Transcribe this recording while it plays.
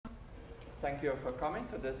Thank you for coming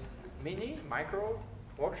to this micro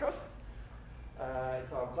workshop.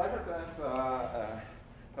 It's our pleasure to have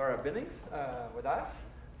Lora Billings with us.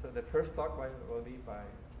 So the first talk will be by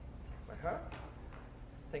her.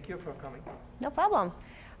 Thank you for coming. No problem.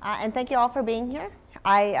 And thank you all for being here.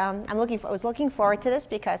 I was looking forward to this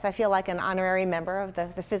because I feel like an honorary member of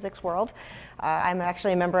the physics world. I'm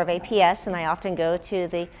actually a member of APS, and I often go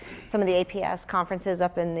to some of the APS conferences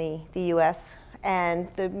up in the US. And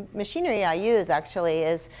the machinery I use actually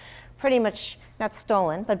is pretty much not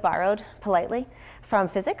stolen, but borrowed politely from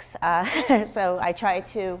physics. So I try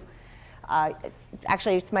to,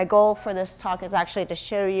 actually my goal for this talk is actually to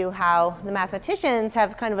show you how the mathematicians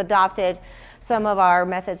have kind of adopted some of our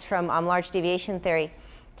methods from large deviation theory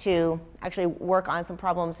to actually work on some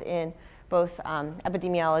problems in both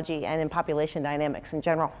epidemiology and in population dynamics in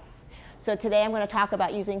general. So today I'm going to talk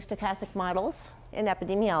about using stochastic models in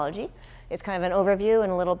epidemiology. It's kind of an overview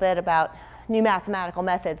and a little bit about new mathematical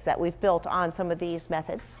methods that we've built on some of these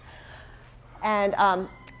methods. And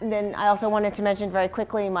then I also wanted to mention very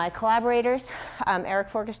quickly my collaborators. Eric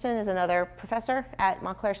Forgeston is another professor at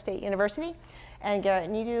Montclair State University. And Garrett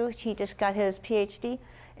Nidu, he just got his PhD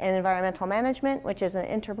in environmental management, which is an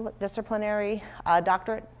interdisciplinary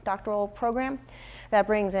doctoral program that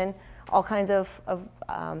brings in all kinds of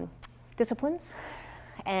disciplines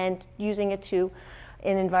and using it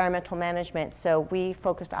in environmental management. So we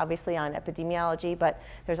focused obviously on epidemiology, but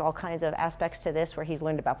there's all kinds of aspects to this where he's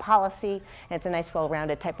learned about policy, and it's a nice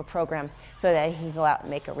well-rounded type of program so that he can go out and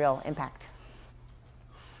make a real impact.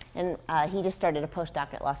 And he just started a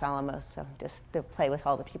postdoc at Los Alamos, so just to play with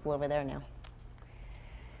all the people over there now.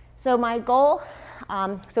 So my goal,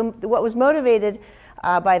 so what was motivated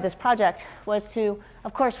by this project was to,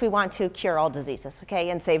 of course, we want to cure all diseases, okay,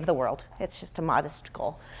 and save the world. It's just a modest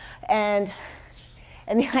goal. And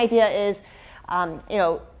the idea is, you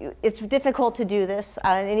know, it's difficult to do this,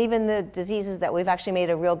 and even the diseases that we've actually made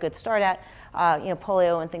a real good start at, you know,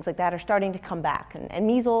 polio and things like that are starting to come back. And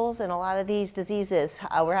measles and a lot of these diseases,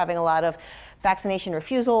 we're having a lot of vaccination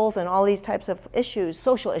refusals and all these types of issues,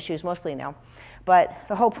 social issues mostly now. But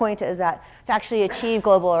the whole point is that to actually achieve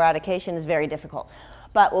global eradication is very difficult.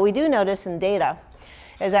 But what we do notice in data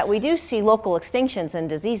is that we do see local extinctions in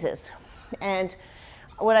diseases. And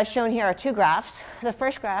what I've shown here are two graphs. The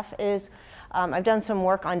first graph is, I've done some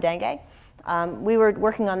work on dengue. We were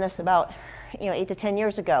working on this about 8 to 10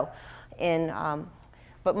 years ago,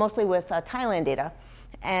 but mostly with Thailand data.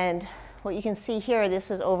 And what you can see here,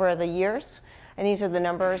 this is over the years. And these are the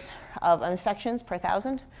numbers of infections per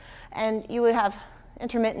 1,000. And you would have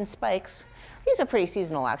intermittent spikes. These are pretty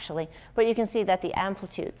seasonal, actually. But you can see that the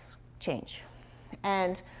amplitudes change.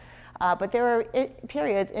 And but there are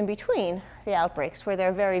periods in between the outbreaks where there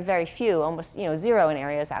are very, very few, almost zero in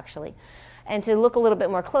areas, actually. And to look a little bit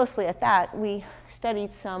more closely at that, we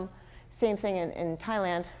studied same thing in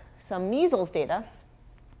Thailand, some measles data,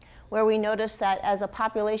 where we noticed that as a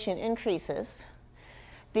population increases,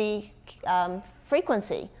 the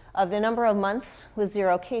frequency of the number of months with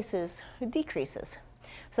 0 cases decreases.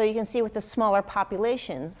 So you can see with the smaller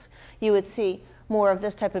populations, you would see more of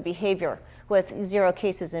this type of behavior with 0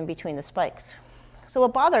 cases in between the spikes. So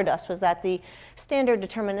what bothered us was that the standard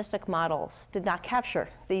deterministic models did not capture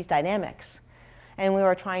these dynamics. And we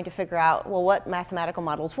were trying to figure out, well, what mathematical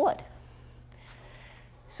models would.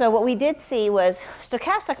 So what we did see was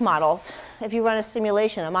stochastic models. If you run a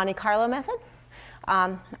simulation, a Monte Carlo method,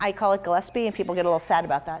 I call it Gillespie, and people get a little sad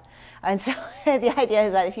about that. And so the idea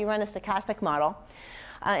is that if you run a stochastic model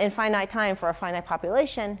in finite time for a finite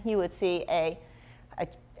population, you would see a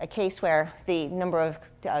case where the number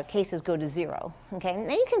of cases go to 0. Okay?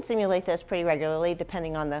 And you can simulate this pretty regularly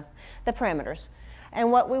depending on the parameters.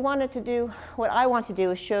 And what I want to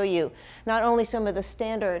do is show you not only some of the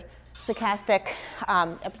standard stochastic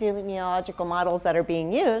epidemiological models that are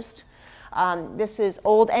being used. This is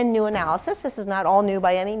old and new analysis. This is not all new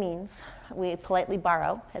by any means. We politely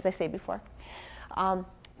borrow, as I say before.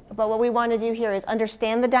 But what we want to do here is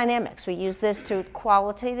understand the dynamics. We use this to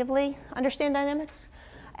qualitatively understand dynamics.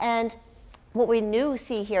 And what we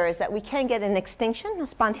see here is that we can get an extinction, a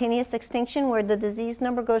spontaneous extinction, where the disease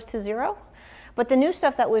number goes to 0. But the new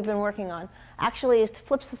stuff that we've been working on actually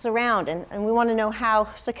flips this around. And we want to know how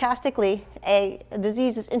stochastically a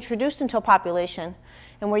disease is introduced into a population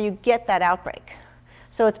and where you get that outbreak.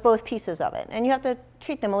 So it's both pieces of it. And you have to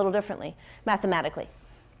treat them a little differently mathematically.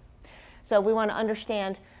 So we want to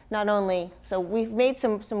understand not only, so we've made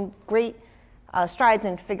some great strides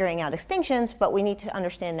in figuring out extinctions, but we need to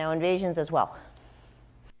understand now invasions as well.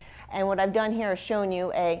 And what I've done here is shown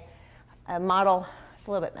you a model. It's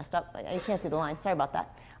a little bit messed up. You can't see the line. Sorry about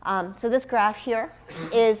that. So this graph here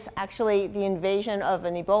is actually the invasion of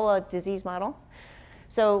an Ebola disease model.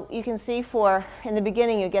 So you can see in the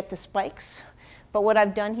beginning you get the spikes, but what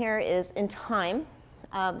I've done here is in time,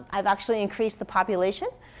 I've actually increased the population,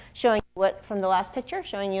 showing you from the last picture,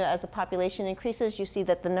 showing you as the population increases, you see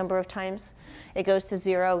that the number of times it goes to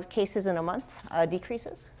 0 cases in a month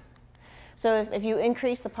decreases. So if you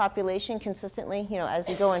increase the population consistently, as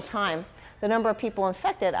you go in time, the number of people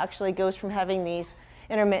infected actually goes from having these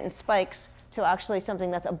intermittent spikes to actually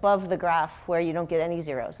something that's above the graph where you don't get any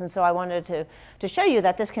zeros. And so I wanted to show you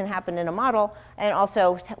that this can happen in a model, and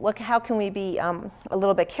also how can we be a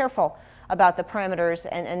little bit careful about the parameters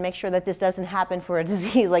and make sure that this doesn't happen for a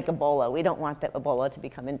disease like Ebola. We don't want that Ebola to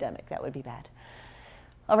become endemic. That would be bad.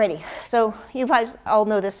 Alrighty, so you guys all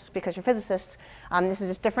know this because you're physicists. This is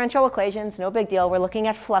just differential equations, no big deal. We're looking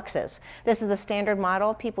at fluxes. This is the standard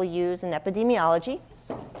model people use in epidemiology.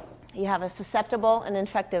 You have a susceptible and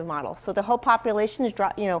infective model. So the whole population is,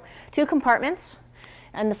 2 compartments,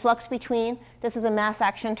 and the flux between. This is a mass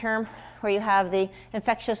action term where you have the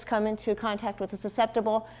infectious come into contact with the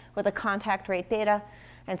susceptible with a contact rate beta.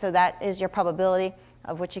 And so that is your probability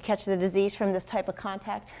of which you catch the disease from this type of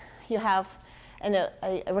contact. You have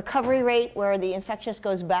a recovery rate where the infectious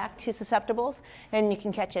goes back to susceptibles, and you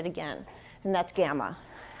can catch it again, and that's gamma.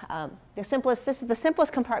 This is the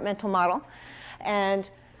simplest compartmental model, and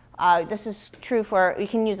this is true you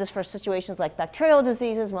can use this for situations like bacterial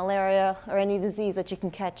diseases, malaria, or any disease that you can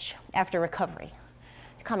catch after recovery,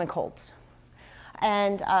 common colds.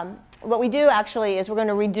 And what we do actually is we're going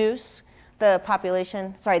to reduce the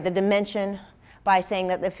dimension by saying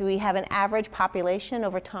that if we have an average population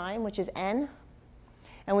over time, which is n,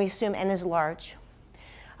 and we assume n is large,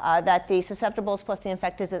 that the susceptibles plus the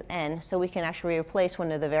infected is n, so we can actually replace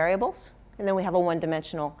one of the variables, and then we have a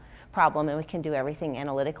one-dimensional problem, and we can do everything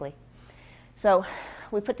analytically. So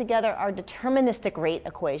we put together our deterministic rate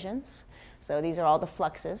equations. So these are all the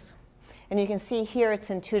fluxes. And you can see here it's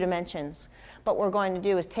in 2 dimensions. But what we're going to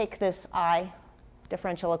do is take this I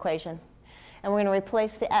differential equation, and we're going to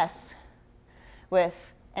replace the S with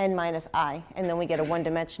n minus I, and then we get a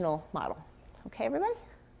one-dimensional model. OK, everybody?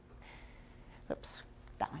 Oops,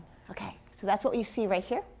 that one. OK, so that's what you see right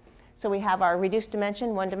here. So we have our reduced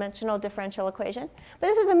dimension, one-dimensional differential equation. But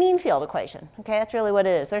this is a mean field equation. OK, that's really what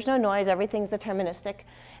it is. There's no noise. Everything's deterministic.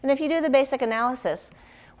 And if you do the basic analysis,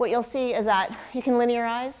 what you'll see is that you can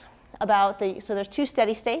linearize about so there's 2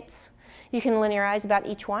 steady states. You can linearize about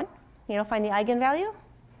each one. Find the eigenvalue.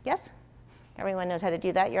 Yes? Everyone knows how to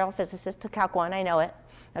do that. You're all physicists to Calc 1. I know it.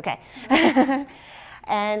 OK.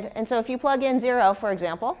 and so if you plug in 0, for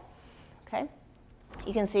example, OK,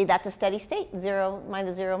 you can see that's a steady state, 0,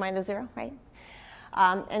 minus 0, minus 0, right?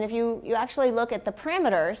 And if you actually look at the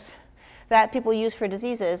parameters that people use for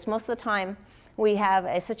diseases, most of the time we have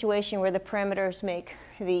a situation where the parameters make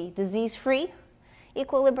the disease-free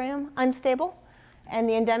equilibrium unstable and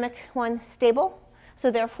the endemic one stable. So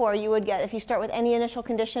therefore, you would get, if you start with any initial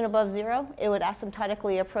condition above 0, it would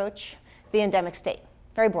asymptotically approach the endemic state.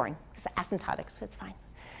 Very boring. It's asymptotics. It's fine.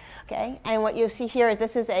 Okay? And what you see here is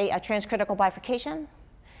this is a transcritical bifurcation,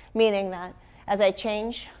 meaning that as I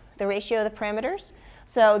change the ratio of the parameters,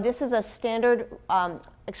 so this is a standard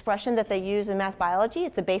expression that they use in math biology.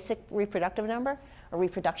 It's the basic reproductive number, or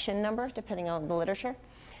reproduction number, depending on the literature.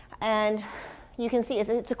 And you can see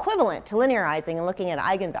it's equivalent to linearizing and looking at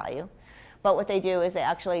eigenvalue. But what they do is they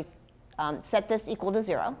actually set this equal to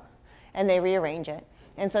 0, and they rearrange it.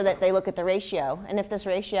 And so that they look at the ratio. And if this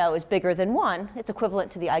ratio is bigger than 1, it's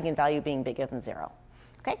equivalent to the eigenvalue being bigger than 0.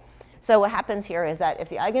 Okay? So what happens here is that if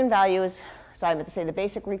the eigenvalue is, so I meant to say the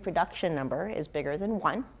basic reproduction number is bigger than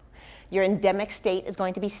 1, your endemic state is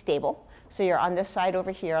going to be stable. So you're on this side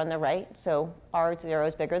over here on the right. So R0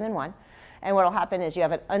 is bigger than 1. And what will happen is you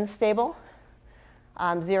have an unstable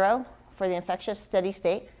 0 for the infectious steady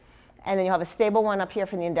state. And then you'll have a stable one up here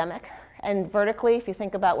for the endemic. And vertically, if you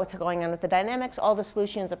think about what's going on with the dynamics, all the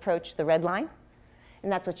solutions approach the red line.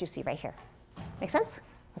 And that's what you see right here. Make sense?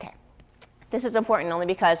 OK. This is important only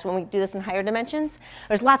because when we do this in higher dimensions,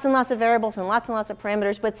 there's lots and lots of variables and lots of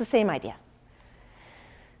parameters, but it's the same idea.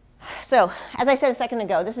 So as I said a second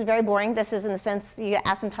ago, this is very boring. This is in the sense you get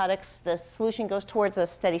asymptotics. The solution goes towards a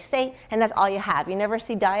steady state, and that's all you have. You never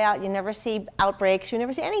see die-out. You never see outbreaks. You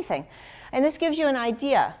never see anything. And this gives you an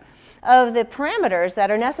idea of the parameters that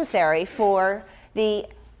are necessary for the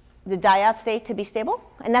die-out state to be stable.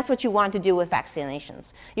 And that's what you want to do with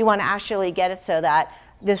vaccinations. You want to actually get it so that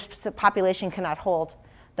this population cannot hold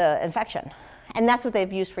the infection. And that's what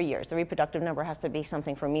they've used for years. The reproductive number has to be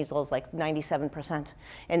something for measles like 97%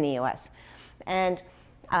 in the US. And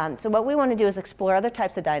So what we want to do is explore other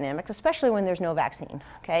types of dynamics, especially when there's no vaccine.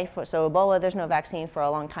 Okay? So Ebola, there's no vaccine for a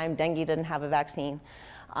long time. Dengue didn't have a vaccine.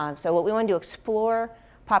 So what we want to do is explore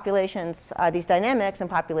populations, these dynamics in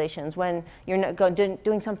populations when you're not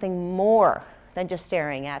doing something more than just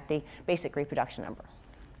staring at the basic reproduction number.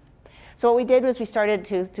 So what we did was we started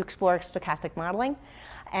to explore stochastic modeling.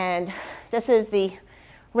 And this is the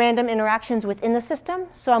random interactions within the system.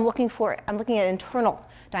 So I'm looking at internal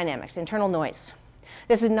dynamics, internal noise.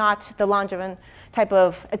 This is not the Langevin type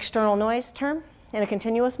of external noise term in a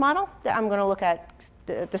continuous model. I'm going to look at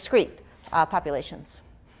discrete populations.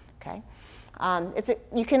 Okay?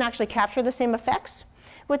 You can actually capture the same effects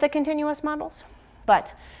with the continuous models.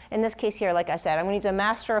 But in this case here, like I said, I'm going to use a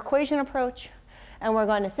master equation approach. And we're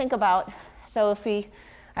going to think about, so if we,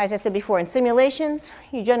 as I said before, in simulations,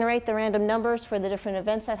 you generate the random numbers for the different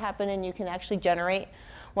events that happen, and you can actually generate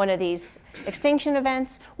one of these extinction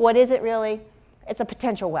events. What is it really? It's a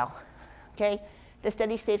potential well. Okay? The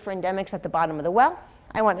steady state for endemics at the bottom of the well.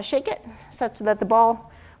 I want to shake it such that the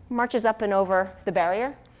ball marches up and over the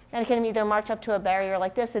barrier. And it can either march up to a barrier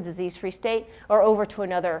like this, a disease-free state, or over to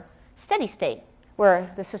another steady state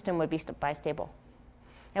where the system would be bistable.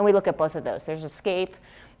 And we look at both of those. There's escape.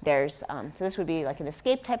 So this would be like an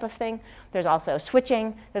escape type of thing. There's also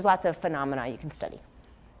switching. There's lots of phenomena you can study.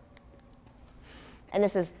 And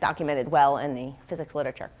this is documented well in the physics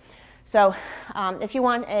literature. So if you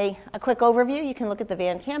want a quick overview, you can look at the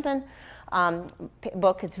Van Kampen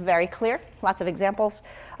book. It's very clear, lots of examples.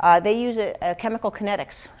 They use a chemical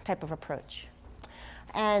kinetics type of approach.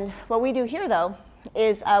 And what we do here, though,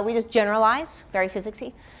 is we just generalize, very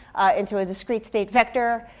physicsy, into a discrete state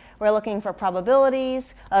vector. We're looking for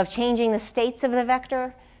probabilities of changing the states of the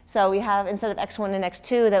vector. So we have, instead of x1 and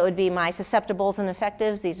x2, that would be my susceptibles and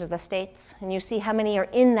effectives. These are the states. And you see how many are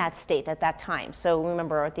in that state at that time. So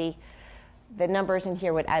remember, the numbers in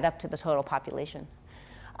here would add up to the total population.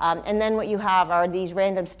 And then what you have are these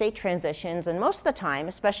random state transitions. And most of the time,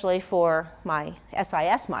 especially for my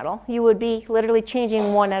SIS model, you would be literally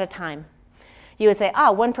changing one at a time. You would say,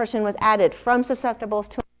 one person was added from susceptibles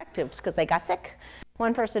to effectives because they got sick.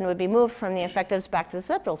 One person would be moved from the effectives back to the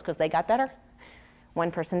susceptibles because they got better. One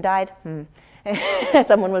person died.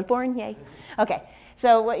 Someone was born. Yay. OK.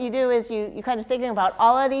 So what you do is you kind of thinking about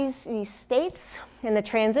all of these states and the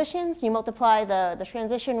transitions. You multiply the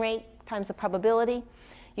transition rate times the probability.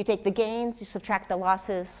 You take the gains. You subtract the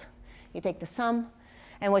losses. You take the sum.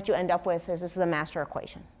 And what you end up with is this is a master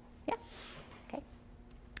equation. Yeah. OK.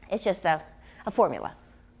 It's just a formula.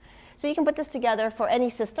 So you can put this together for any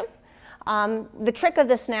system. The trick of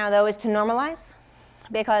this now, though, is to normalize.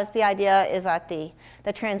 Because the idea is that the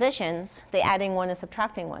transitions, the adding one and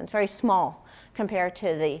subtracting one, is very small compared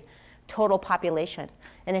to the total population.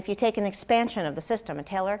 And if you take an expansion of the system, a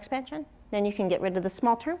Taylor expansion, then you can get rid of the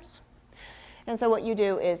small terms. And so what you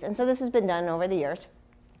do is, and so this has been done over the years,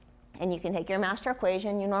 and you can take your master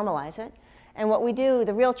equation, you normalize it. And what we do,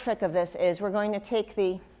 the real trick of this is we're going to take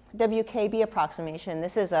the WKB approximation.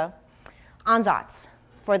 This is a ansatz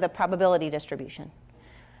for the probability distribution.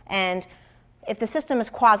 And if the system is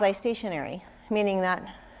quasi-stationary, meaning that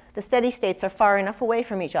the steady states are far enough away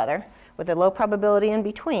from each other with a low probability in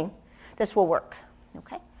between, this will work.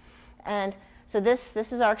 Okay? And so this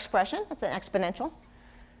is our expression. It's an exponential.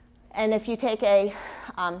 And if you take to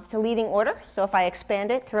leading order, so if I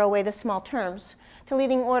expand it, throw away the small terms, to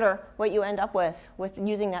leading order, what you end up with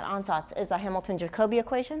using that ansatz is a Hamilton-Jacobi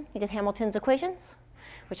equation. You get Hamilton's equations,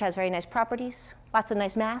 which has very nice properties, lots of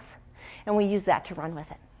nice math. And we use that to run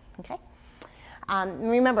with it. Okay?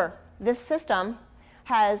 Remember, this system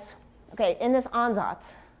has, in this ansatz,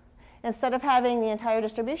 instead of having the entire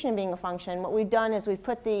distribution being a function, what we've done is we've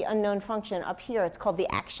put the unknown function up here. It's called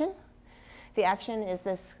the action. The action is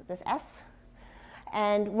this S.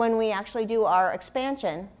 And when we actually do our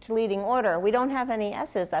expansion to leading order, we don't have any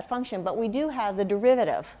S's, that function, but we do have the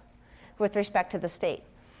derivative with respect to the state.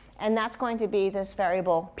 And that's going to be this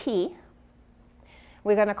variable P.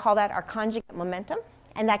 We're going to call that our conjugate momentum.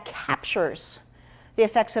 And that captures the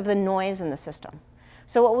effects of the noise in the system.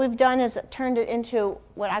 So what we've done is turned it into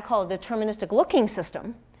what I call a deterministic looking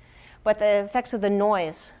system, but the effects of the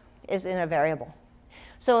noise is in a variable.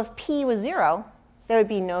 So if P was 0, there would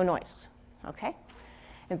be no noise. Okay?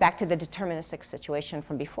 And back to the deterministic situation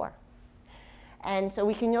from before. And so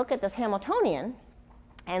we can look at this Hamiltonian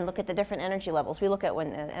and look at the different energy levels. We look at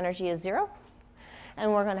when the energy is 0,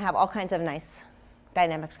 and we're going to have all kinds of nice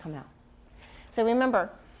dynamics come out. So remember,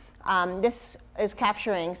 this is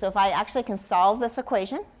capturing, so if I actually can solve this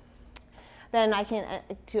equation, then I can,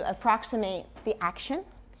 to approximate the action.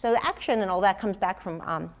 So the action and all that comes back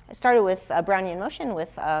from, it started with Brownian motion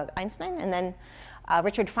with Einstein, and then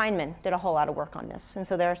Richard Feynman did a whole lot of work on this. And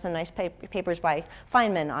so there are some nice papers by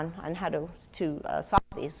Feynman on how to solve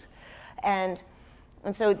these. And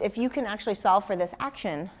so if you can actually solve for this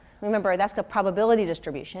action, remember that's a probability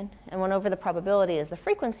distribution. And 1 over the probability is the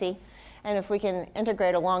frequency. And if we can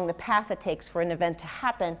integrate along the path it takes for an event to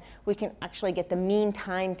happen, we can actually get the mean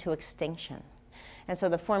time to extinction. And so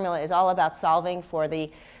the formula is all about solving for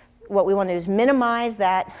what we want to do is minimize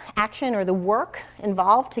that action or the work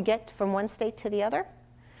involved to get from one state to the other.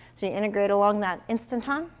 So you integrate along that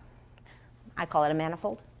instanton. I call it a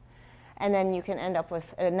manifold. And then you can end up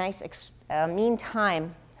with a nice mean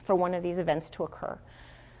time for one of these events to occur,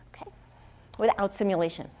 okay? Without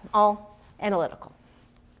simulation, all analytical.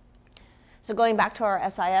 So going back to our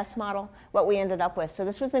SIS model, what we ended up with. So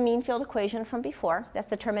this was the mean field equation from before. That's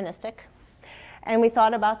deterministic. And we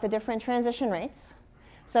thought about the different transition rates.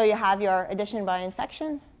 So you have your addition by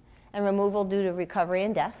infection and removal due to recovery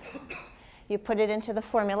and death. You put it into the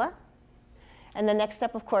formula. And the next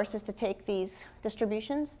step, of course, is to take these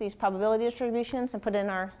distributions, these probability distributions, and put in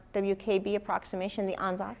our WKB approximation, the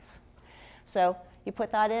ansatz. So you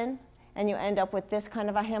put that in, and you end up with this kind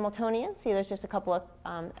of a Hamiltonian. See, there's just a couple of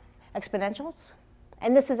exponentials.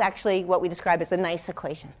 And this is actually what we describe as a nice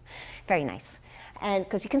equation. Very nice. And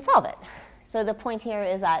because you can solve it. So the point here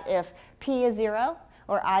is that if P is 0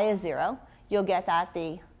 or I is 0, you'll get that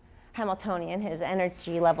the Hamiltonian is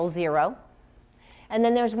energy level 0. And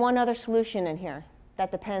then there's one other solution in here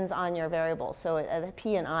that depends on your variables. So the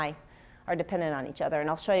P and I are dependent on each other. And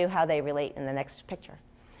I'll show you how they relate in the next picture.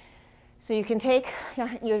 So you can take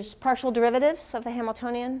your partial derivatives of the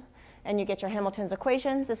Hamiltonian, and you get your Hamilton's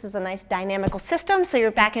equations. This is a nice dynamical system. So you're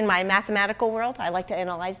back in my mathematical world. I like to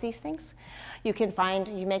analyze these things. You can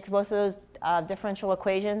you make both of those differential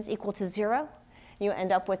equations equal to 0. You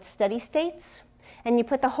end up with steady states. And you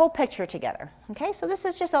put the whole picture together. Okay? So this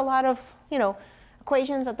is just a lot of,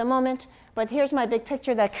 equations at the moment. But here's my big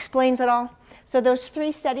picture that explains it all. So those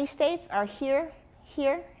 3 steady states are here,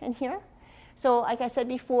 here, and here. So like I said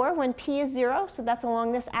before, when P is 0, so that's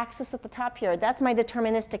along this axis at the top here, that's my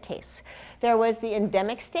deterministic case. There was the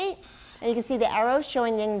endemic state. And you can see the arrows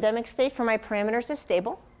showing the endemic state for my parameters is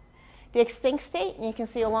stable. The extinct state, and you can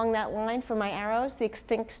see along that line for my arrows, the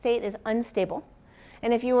extinct state is unstable.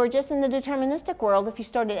 And if you were just in the deterministic world, if you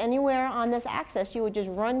started anywhere on this axis, you would just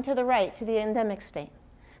run to the right to the endemic state.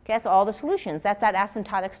 Okay, that's all the solutions. That's that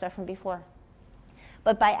asymptotic stuff from before.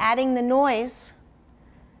 But by adding the noise,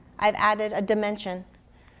 I've added a dimension.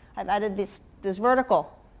 I've added this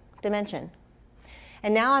vertical dimension.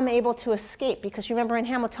 And now I'm able to escape, because remember in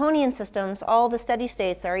Hamiltonian systems, all the steady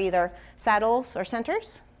states are either saddles or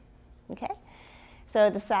centers. Okay? So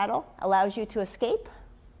the saddle allows you to escape.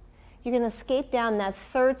 You can escape down that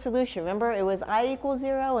third solution. Remember, it was I equals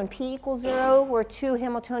 0 and P equals 0 were 2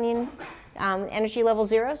 Hamiltonian energy level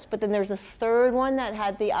zeros. But then there's this third one that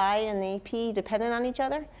had the I and the P dependent on each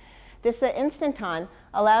other. The instanton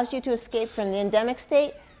allows you to escape from the endemic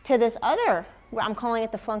state to this other, I'm calling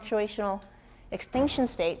it the fluctuational extinction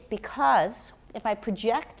state, because if I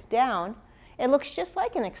project down, it looks just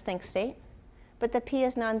like an extinct state, but the P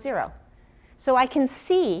is non-zero. So I can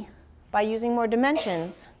see, by using more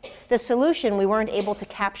dimensions, the solution we weren't able to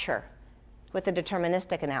capture with the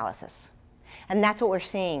deterministic analysis. And that's what we're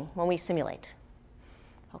seeing when we simulate.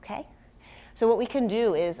 Okay? So what we can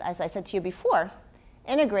do is, as I said to you before,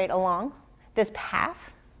 integrate along this path.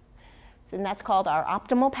 And that's called our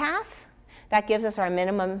optimal path. That gives us our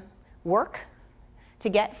minimum work to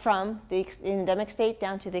get from the endemic state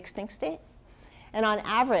down to the extinct state. And on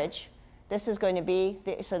average, this is going to be,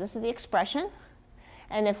 so this is the expression.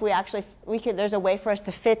 And if we actually, there's a way for us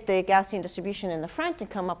to fit the Gaussian distribution in the front and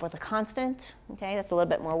come up with a constant. Okay, that's a little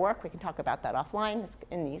bit more work. We can talk about that offline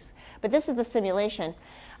in these. But this is the simulation.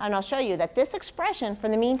 And I'll show you that this expression for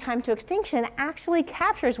the mean time to extinction actually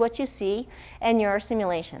captures what you see in your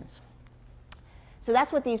simulations. So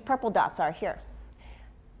that's what these purple dots are here.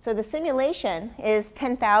 So the simulation is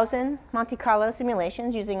 10,000 Monte Carlo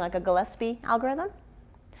simulations using like a Gillespie algorithm.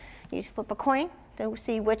 You flip a coin to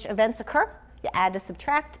see which events occur. You add to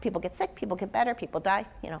subtract. People get sick, people get better, people die,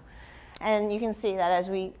 And you can see that as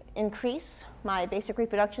we increase my basic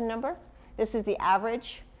reproduction number, this is the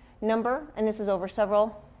average number, and this is over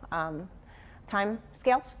several time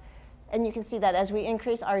scales. And you can see that as we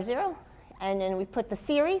increase R0, and then we put the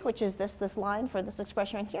theory, which is this line for this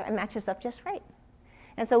expression right here, it matches up just right.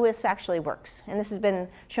 And so this actually works. And this has been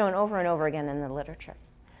shown over and over again in the literature.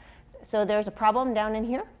 So there's a problem down in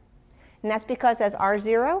here. And that's because as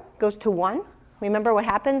R0 goes to 1, remember what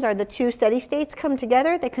happens are the 2 steady states come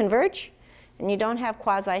together, they converge, and you don't have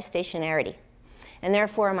quasi-stationarity. And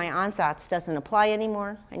therefore, my ansatz doesn't apply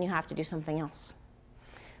anymore, and you have to do something else.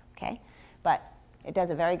 okay? But it does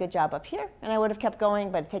a very good job up here, and I would have kept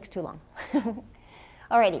going, but it takes too long.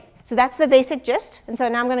 Alrighty, so that's the basic gist, and so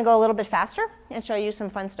now I'm going to go a little bit faster and show you some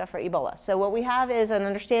fun stuff for Ebola. So what we have is an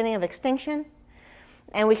understanding of extinction,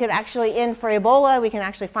 and we could actually, for Ebola, we can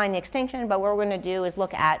actually find the extinction, but what we're going to do is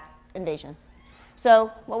look at invasion.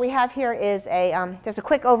 So what we have here is just a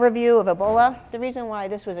quick overview of Ebola. The reason why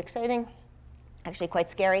this was exciting, actually quite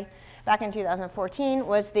scary, back in 2014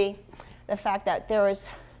 was the fact that there was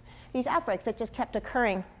these outbreaks that just kept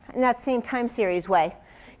occurring in that same time series way,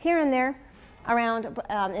 here and there, around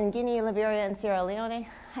in Guinea, Liberia, and Sierra Leone.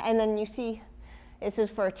 And then you see, this is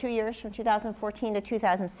for 2 years, from 2014 to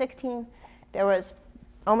 2016. There was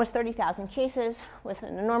almost 30,000 cases with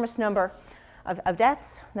an enormous number of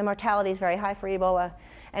deaths. The mortality is very high for Ebola.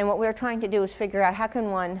 And what we're trying to do is figure out how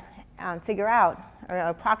can one figure out or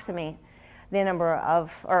approximate the number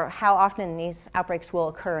of, or how often these outbreaks will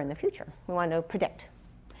occur in the future. We want to predict.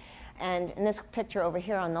 And in this picture over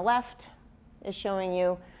here on the left is showing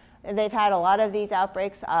you they've had a lot of these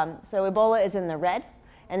outbreaks. So Ebola is in the red,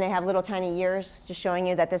 and they have little tiny years, just showing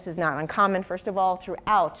you that this is not uncommon, first of all,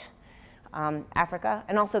 throughout Africa.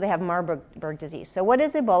 And also they have Marburg disease. So what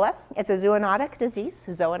is Ebola? It's a zoonotic disease,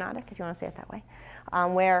 zoonotic if you want to say it that way,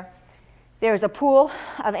 where there's a pool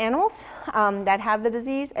of animals that have the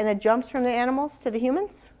disease, and it jumps from the animals to the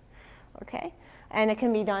humans, okay? And it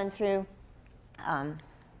can be done through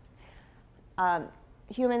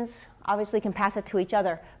humans obviously can pass it to each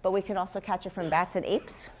other, but we can also catch it from bats and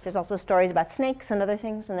apes. There's also stories about snakes and other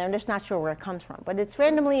things, and they're just not sure where it comes from. But it's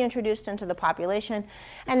randomly introduced into the population,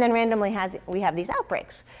 and then randomly we have these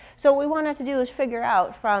outbreaks. So what we wanted to do is figure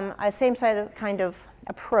out from a same kind of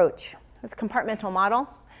approach, this compartmental model,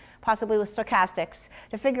 possibly with stochastics,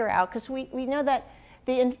 to figure out, because we know that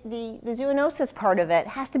the zoonosis part of it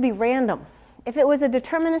has to be random. If it was a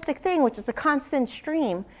deterministic thing, which is a constant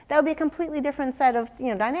stream, that would be a completely different set of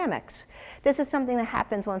dynamics. This is something that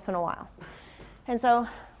happens once in a while. And so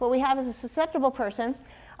what we have is a susceptible person.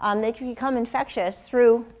 They can become infectious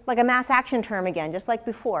through like a mass action term again, just like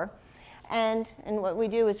before. And what we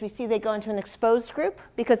do is we see they go into an exposed group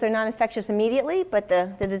because they're not infectious immediately, but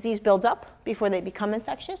the disease builds up before they become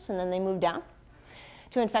infectious, and then they move down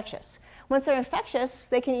to infectious. Once they're infectious,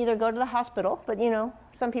 they can either go to the hospital, but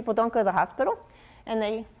some people don't go to the hospital, and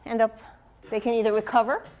they can either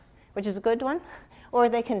recover, which is a good one, or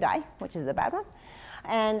they can die, which is the bad one.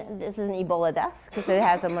 And this is an Ebola death because it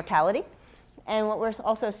has a mortality. And what we're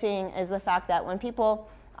also seeing is the fact that when people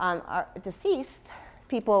are deceased,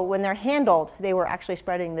 people, when they're handled, they were actually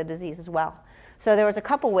spreading the disease as well. So there was a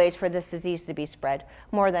couple ways for this disease to be spread,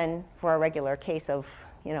 more than for a regular case of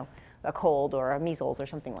a cold or a measles or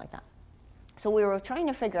something like that. So we were trying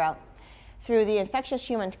to figure out through the infectious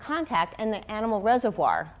human contact and the animal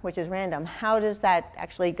reservoir, which is random, how does that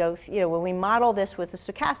actually go, when we model this with the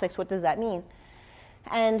stochastics, what does that mean?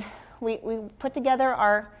 And we put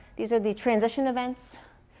together these are the transition events.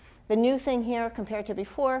 The new thing here compared to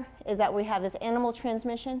before is that we have this animal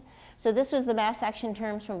transmission. So this was the mass action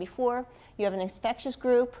terms from before. You have an infectious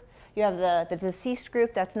group. You have the deceased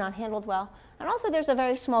group that's not handled well. And also there's a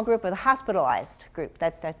very small group of the hospitalized group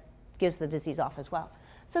that gives the disease off as well.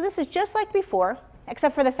 So this is just like before,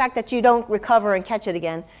 except for the fact that you don't recover and catch it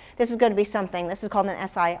again. This is going to be something, this is called an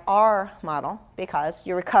SIR model, because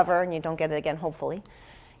you recover and you don't get it again, hopefully,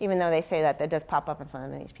 even though they say that does pop up in some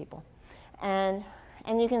of these people. And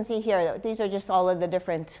you can see here, these are just all of the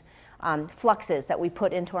different fluxes that we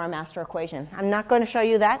put into our master equation. I'm not going to show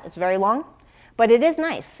you that, it's very long, but it is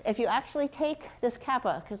nice. If you actually take this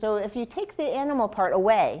kappa, so if you take the animal part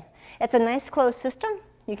away, it's a nice closed system.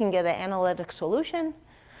 You can get an analytic solution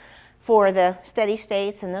for the steady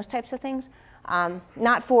states and those types of things.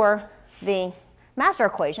 Not for the master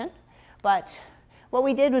equation, but what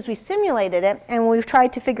we did was we simulated it, and we've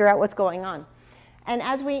tried to figure out what's going on. And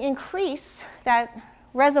as we increase that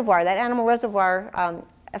reservoir, that animal reservoir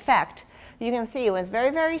effect, you can see when it's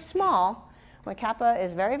very, very small, when kappa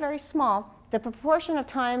is very, very small, the proportion of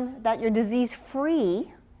time that you're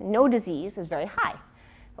disease-free, no disease, is very high.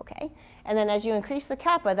 Okay? And then as you increase the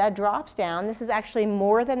kappa, that drops down. This is actually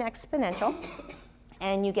more than exponential.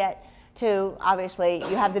 And you get to, obviously,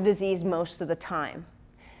 you have the disease most of the time.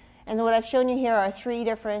 And what I've shown you here are 3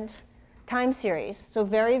 different time series. So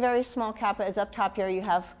very, very small kappa is up top here. You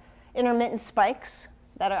have intermittent spikes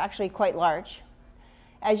that are actually quite large.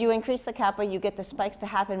 As you increase the kappa, you get the spikes to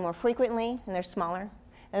happen more frequently, and they're smaller.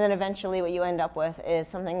 And then eventually what you end up with is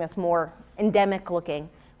something that's more endemic looking,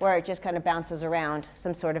 where it just kind of bounces around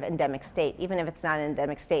some sort of endemic state. Even if it's not an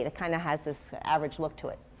endemic state, it kind of has this average look to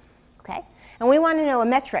it. Okay? And we want to know a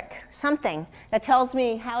metric, something that tells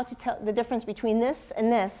me how to tell the difference between this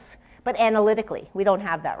and this, but analytically. We don't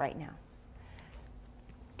have that right now.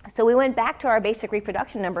 So we went back to our basic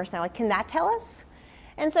reproduction numbers now. Like, can that tell us?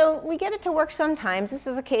 And so we get it to work sometimes. This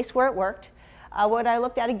is a case where it worked. What I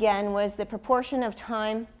looked at again was the proportion of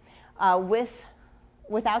time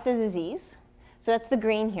without the disease. So that's the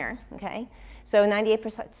green here, okay? So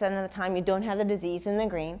 98% of the time you don't have the disease in the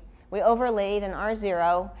green. We overlaid an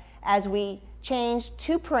R0 as we changed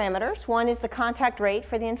two parameters. One is the contact rate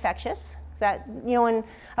for the infectious. So that, you know, when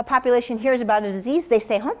a population hears about a disease, they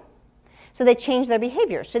stay home. So they change their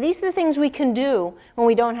behavior. So these are the things we can do when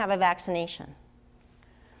we don't have a vaccination.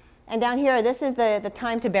 And down here, this is the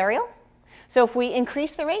time to burial. So if we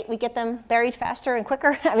increase the rate, we get them buried faster and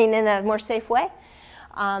quicker, I mean, in a more safe way.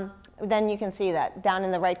 Then you can see that down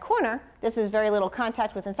in the right corner, this is very little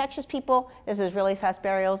contact with infectious people. This is really fast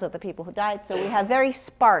burials of the people who died. So we have very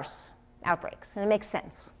sparse outbreaks, and it makes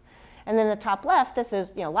sense. And then the top left, this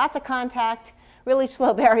is, you know, lots of contact, really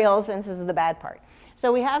slow burials, and this is the bad part.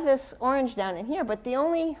 So we have this orange down in here, but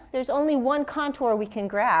there's only one contour we can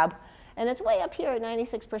grab, and it's way up here at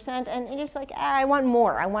 96%, and you're just like, I want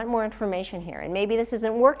more information here. And maybe this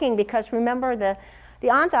isn't working because, remember, the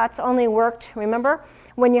ansatz only worked, remember,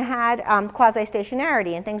 when you had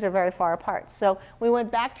quasi-stationarity and things are very far apart. So we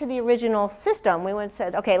went back to the original system. We went and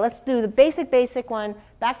said, okay, let's do the basic one,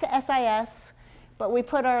 back to SIS, but we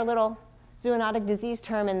put our little zoonotic disease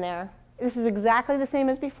term in there. This is exactly the same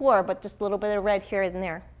as before, but just a little bit of red here and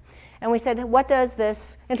there. And we said, what does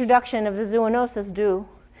this introduction of the zoonosis do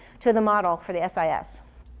to the model for the SIS?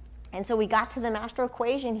 And so we got to the master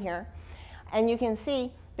equation here, and you can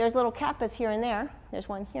see there's little kappas here and there. There's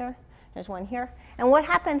one here, there's one here. And what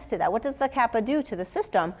happens to that? What does the kappa do to the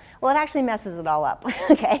system? Well, it actually messes it all up,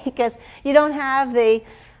 okay? Because you don't have the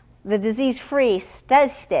disease-free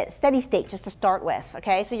steady state just to start with,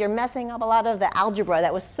 okay? So you're messing up a lot of the algebra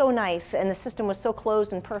that was so nice, and the system was so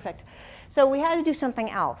closed and perfect. So we had to do something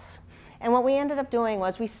else. And what we ended up doing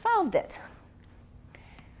was we solved it.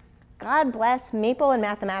 God bless Maple and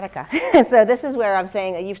Mathematica. So this is where I'm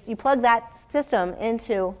saying that you plug that system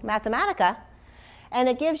into Mathematica, and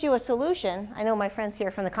it gives you a solution. I know my friends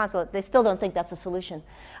here from the consulate, they still don't think that's a solution.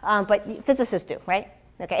 But physicists do, right?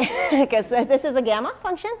 Okay, because this is a gamma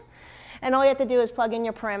function. And all you have to do is plug in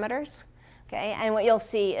your parameters. Okay, and what you'll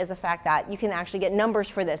see is the fact that you can actually get numbers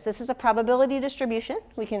for this. This is a probability distribution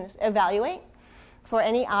we can evaluate. For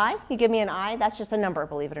any I, you give me an I, that's just a number,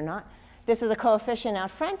 believe it or not. This is a coefficient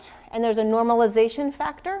out front, and there's a normalization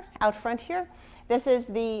factor out front here. This is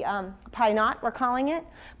the pi naught, we're calling it,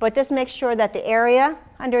 but this makes sure that the area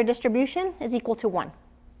under a distribution is equal to 1.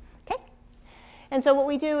 Okay? And so what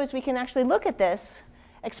we do is we can actually look at this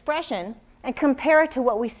expression and compare it to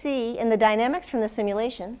what we see in the dynamics from the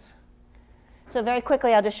simulations. So very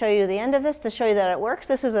quickly, I'll just show you the end of this to show you that it works.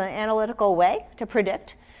 This is an analytical way to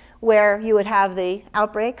predict where you would have the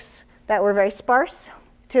outbreaks that were very sparse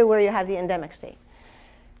to where you have the endemic state.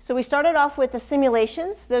 So we started off with the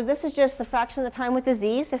simulations. This is just the fraction of the time with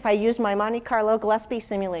disease if I use my Monte Carlo Gillespie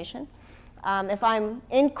simulation. If I'm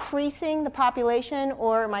increasing the population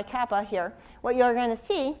or my kappa here, what you're going to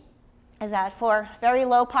see is that for very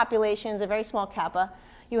low populations, a very small kappa,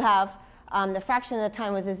 you have the fraction of the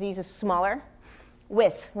time with disease is smaller.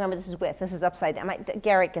 With, remember this is upside down.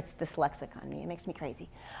 Garrett gets dyslexic on me, it makes me crazy.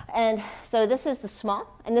 And so this is the small,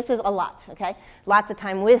 and this is a lot, okay? Lots of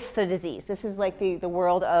time with the disease. This is like the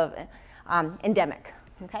world of endemic,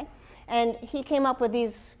 okay? And he came up with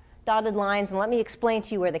these dotted lines, and let me explain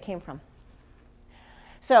to you where they came from.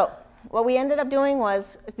 So what we ended up doing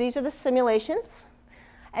was, these are the simulations,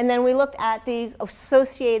 and then we looked at the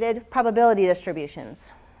associated probability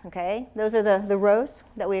distributions. Okay, those are the rows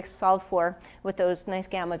that we solved for with those nice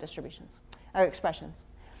gamma distributions, or expressions.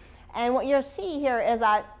 And what you'll see here is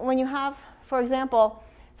that when you have, for example,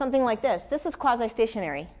 something like this is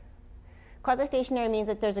quasi-stationary. Quasi-stationary means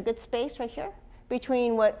that there's a good space right here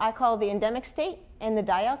between what I call the endemic state and the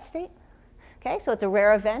die-out state. Okay, so it's a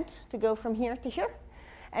rare event to go from here to here.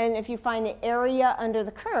 And if you find the area under the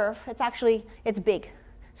curve, it's big.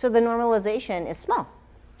 So the normalization is small.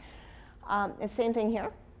 It's the same thing here.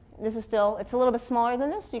 This is still, it's a little bit smaller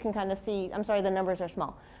than this. You can kind of see, I'm sorry, the numbers are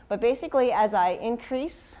small. But basically, as I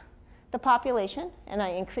increase the population and I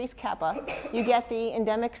increase kappa, you get the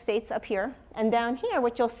endemic states up here. And down here,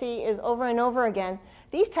 what you'll see is over and over again,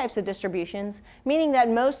 these types of distributions, meaning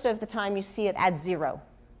that most of the time you see it at 0.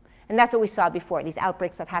 And that's what we saw before, these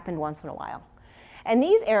outbreaks that happened once in a while. And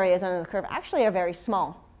these areas under the curve actually are very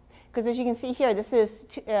small. because as you can see here, this is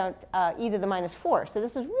e to the minus 4. So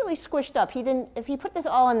this is really squished up. If he put this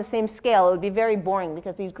all on the same scale, it would be very boring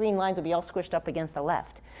because these green lines would be all squished up against the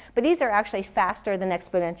left. But these are actually faster than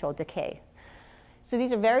exponential decay. So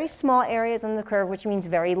these are very small areas on the curve, which means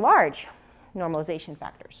very large normalization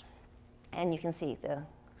factors. And you can see the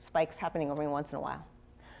spikes happening every once in a while.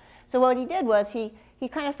 So what he did was he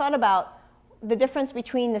kind of thought about the difference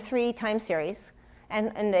between the 3 time series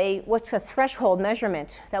and what's a threshold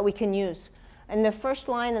measurement that we can use. And the first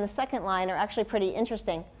line and the second line are actually pretty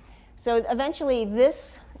interesting. So eventually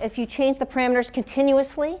this, if you change the parameters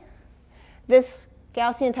continuously, this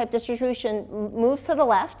Gaussian type distribution moves to the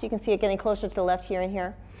left. You can see it getting closer to the left here and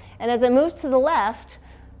here. And as it moves to the left,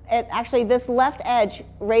 actually this left edge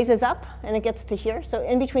raises up and it gets to here. So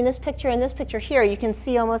in between this picture and this picture here, you can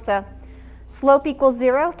see almost a slope equals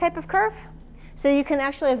 0 type of curve. So you can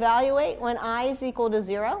actually evaluate when I is equal to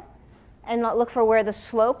 0 and look for where the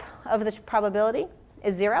slope of the probability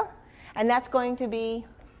is 0. And that's going to be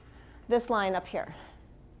this line up here.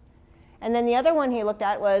 And then the other one he looked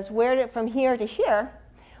at was from here to here,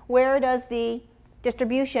 where does the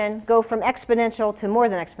distribution go from exponential to more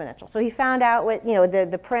than exponential? So he found out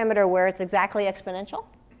the parameter where it's exactly exponential.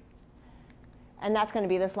 And that's going to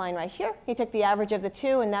be this line right here. He took the average of the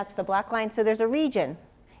two, and that's the black line. So there's a region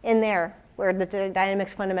in there where the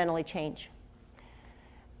dynamics fundamentally change.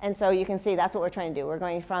 And so you can see that's what we're trying to do. We're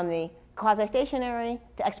going from the quasi-stationary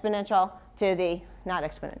to exponential to the not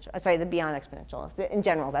exponential, sorry, the beyond exponential. In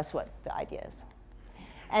general, that's what the idea is.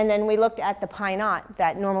 And then we looked at the pi naught,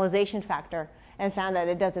 that normalization factor, and found that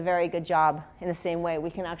it does a very good job in the same way. We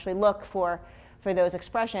can actually look for those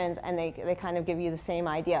expressions, and they kind of give you the same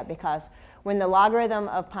idea, because when the logarithm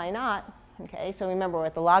of pi naught, okay, so remember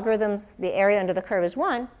with the logarithms, the area under the curve is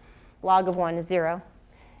 1, log of 1 is 0,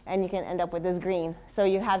 and you can end up with this green. So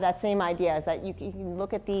you have that same idea, is that you can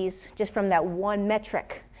look at these just from that one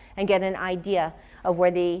metric and get an idea of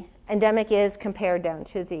where the endemic is compared down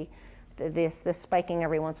to this spiking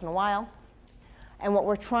every once in a while. And what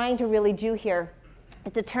we're trying to really do here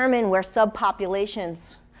is determine where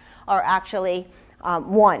subpopulations are actually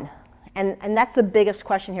one. And that's the biggest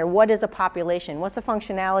question here. What is a population? What's the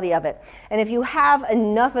functionality of it? And if you have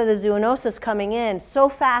enough of the zoonosis coming in so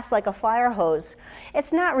fast like a fire hose,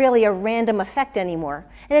 it's not really a random effect anymore.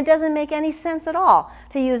 And it doesn't make any sense at all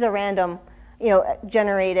to use a random,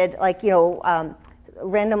 generated,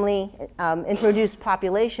 randomly introduced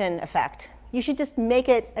population effect. You should just make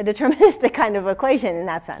it a deterministic kind of equation in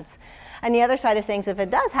that sense. And the other side of things, if it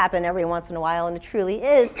does happen every once in a while, and it truly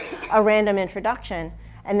is a random introduction,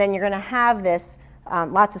 and then you're going to have this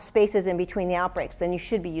lots of spaces in between the outbreaks, then you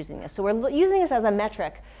should be using this. So we're using this as a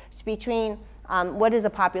metric between what is a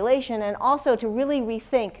population, and also to really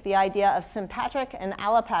rethink the idea of sympatric and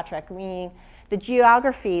allopatric, meaning the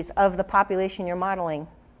geographies of the population you're modeling.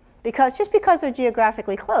 Because just because they're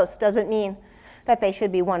geographically close doesn't mean that they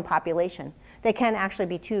should be one population. They can actually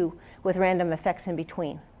be two with random effects in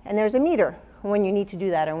between. And there's a meter when you need to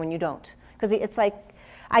do that and when you don't. Because it's like,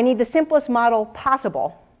 I need the simplest model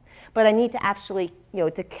possible, but I need to actually,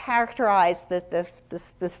 to characterize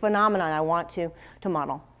this phenomenon I want to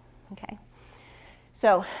model. Okay.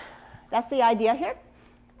 So that's the idea here.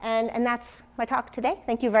 And that's my talk today.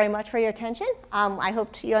 Thank you very much for your attention. I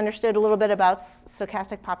hope you understood a little bit about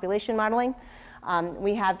stochastic population modeling.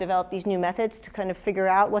 We have developed these new methods to kind of figure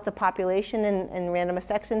out what's a population and random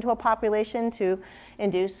effects into a population to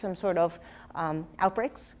induce some sort of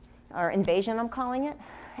outbreaks, or invasion, I'm calling it.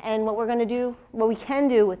 And what we're going to do, what we can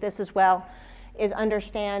do with this as well, is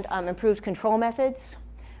understand improved control methods.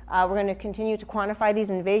 We're going to continue to quantify these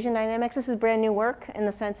invasion dynamics. This is brand new work in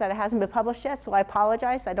the sense that it hasn't been published yet, so I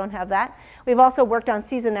apologize, I don't have that. We've also worked on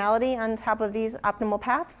seasonality on top of these optimal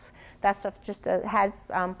paths. That stuff just has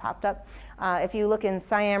popped up. If you look in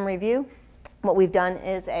SciAm Review, what we've done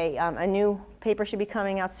is a new paper should be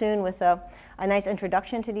coming out soon with a nice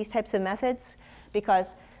introduction to these types of methods,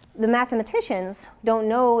 because the mathematicians don't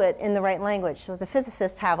know it in the right language. So the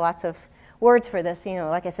physicists have lots of words for this,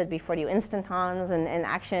 like I said before to you, instantons and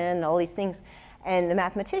action and all these things. And the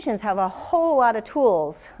mathematicians have a whole lot of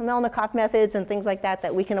tools, Melnikov methods and things like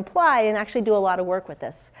that we can apply and actually do a lot of work with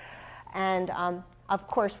this. And of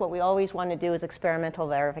course, what we always want to do is experimental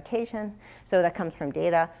verification. So that comes from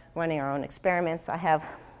data, running our own experiments. I have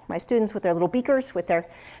my students with their little beakers, with their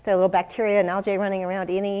little bacteria and algae running around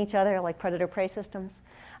eating each other like predator-prey systems.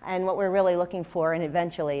 And what we're really looking for, and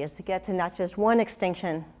eventually, is to get to not just one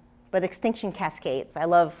extinction, but extinction cascades. I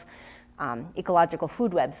love ecological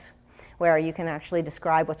food webs, where you can actually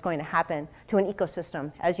describe what's going to happen to an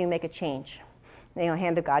ecosystem as you make a change.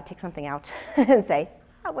 Hand of God, take something out and say,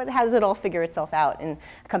 how does it all figure itself out and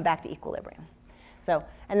come back to equilibrium? So,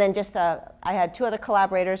 and then just, I had 2 other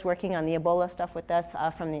collaborators working on the Ebola stuff with us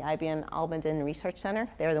from the IBM Albandin Research Center.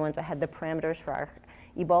 They were the ones that had the parameters for our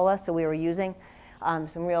Ebola, so we were using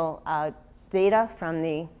some real data from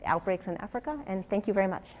the outbreaks in Africa, and thank you very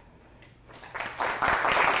much.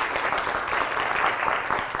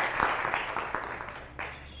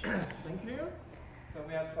 Thank you. So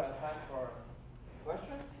we have time for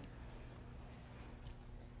questions.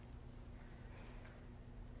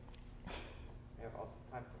 We have also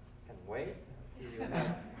time to wait until you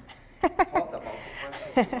have thought about the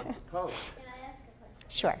questions you want to pose. Can I ask a question?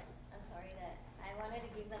 Sure. I'm sorry that I wanted to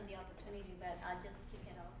give them the opportunity, but I'll just kick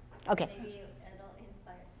it off. Okay. Maybe it'll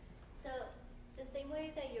inspire. So the same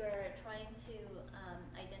way that you're trying to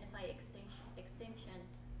identify extinction,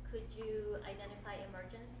 could you identify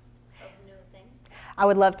emergence of new things? I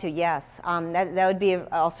would love to, yes. That would be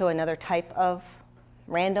also another type of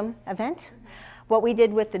random event. What we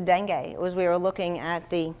did with the dengue was we were looking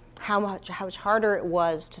at how much harder it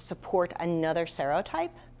was to support another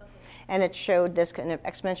serotype. And it showed this kind of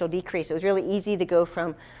exponential decrease. It was really easy to go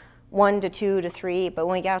from 1 to 2 to 3, but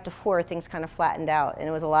when we got out to 4, things kind of flattened out, and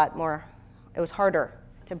it was a lot more, it was harder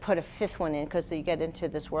to put a 5th one in because you get into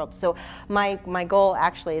this world. So my goal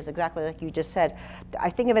actually is exactly like you just said. I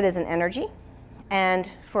think of it as an energy, and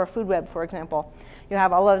for a food web, for example, you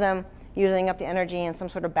have all of them using up the energy in some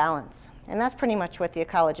sort of balance. And that's pretty much what the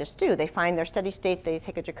ecologists do. They find their steady state, they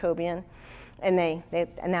take a Jacobian, and they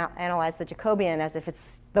analyze the Jacobian as if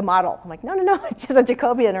it's the model. I'm like, no, it's just a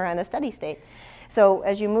Jacobian around a steady state. So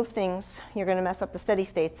as you move things, you're going to mess up the steady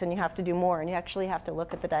states, and you have to do more, and you actually have to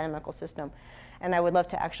look at the dynamical system. And I would love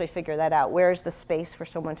to actually figure that out. Where's the space for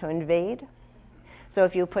someone to invade? So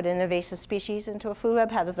if you put an invasive species into a food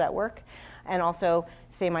web, how does that work? And also,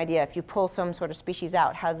 same idea, if you pull some sort of species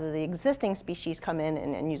out, how do the existing species come in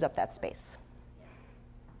and use up that space?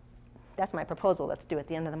 That's my proposal. Let's do it at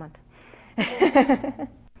the end of the month.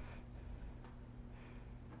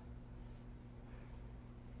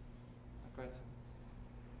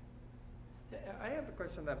 I have a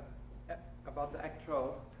question about the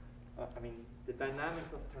actual, the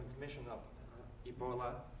dynamics of transmission of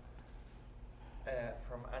Ebola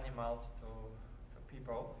from animals to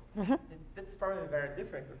people. Mm-hmm. It's probably very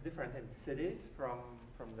different in cities from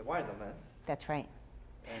the wilderness. That's right.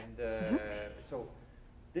 And so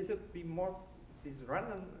this would be more, these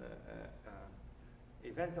random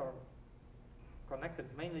events are connected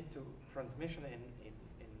mainly to transmission in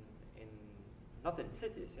not in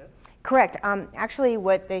cities, yes? Correct. Actually,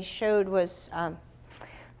 what they showed was,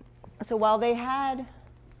 so while they had,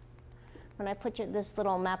 when I put this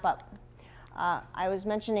little map up, I was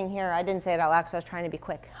mentioning here, I didn't say it out loud because I was trying to be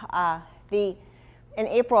quick. In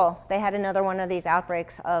April, they had another one of these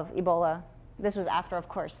outbreaks of Ebola. This was after, of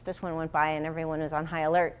course, this one went by and everyone was on high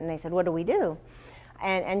alert, and they said, what do we do?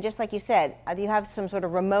 And just like you said, you have some sort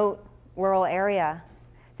of remote rural area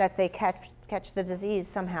that they catch the disease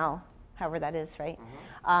somehow, however that is, right?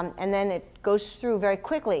 Mm-hmm. And then it goes through very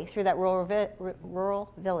quickly through that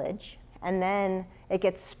rural village, and then it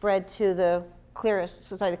gets spread to the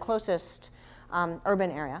closest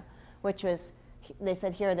urban area, which was, they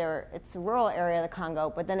said here, it's a rural area of the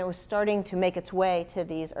Congo, but then it was starting to make its way to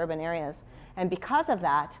these urban areas. And because of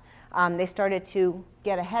that, they started to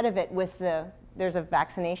get ahead of it with there's a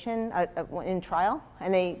vaccination in trial,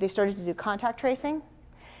 and they started to do contact tracing,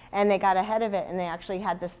 and they got ahead of it, and they actually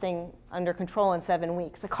had this thing under control in 7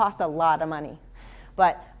 weeks. It cost a lot of money.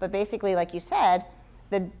 But basically, like you said,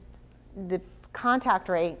 the contact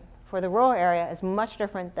rate for the rural area is much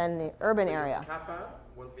different than the urban area. The kappa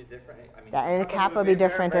will be different. And the kappa will be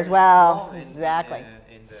different as well. Exactly.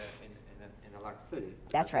 In a large city.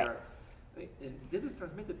 That's right. This is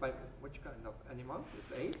transmitted by which kind of animals?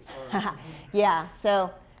 It's apes? Or? Yeah.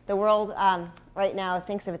 So the world right now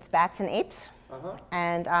thinks of its bats and apes. Uh-huh.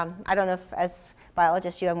 And I don't know if, as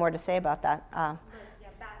biologists, you have more to say about that. Yeah,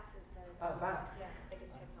 bats is the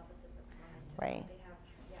biggest hypothesis at the moment. Right. They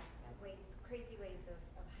have crazy ways of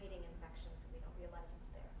hiding infections, so we don't realize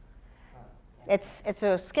it's there. It's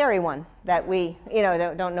a scary one that we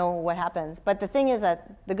don't know what happens. But the thing is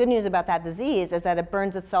that the good news about that disease is that it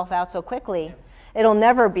burns itself out so quickly. Yeah. It'll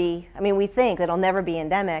never be. We think it'll never be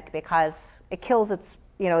endemic because it kills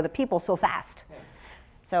the people so fast. Yeah.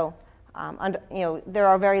 So. There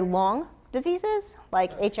are very long diseases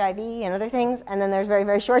like HIV and other things, and then there's very,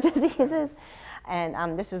 very short diseases.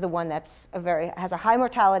 And this is the one that's has a high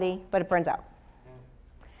mortality, but it burns out.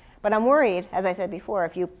 But I'm worried, as I said before,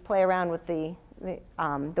 if you play around with the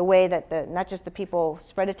the way that not just the people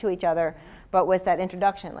spread it to each other, but with that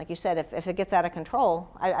introduction, like you said, if it gets out of control,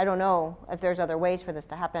 I don't know if there's other ways for this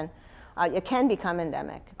to happen. It can become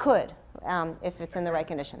endemic, could, if it's in the right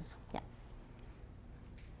conditions, yeah.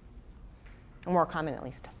 More common at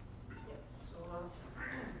least. Yeah. So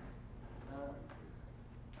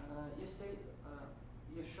you say,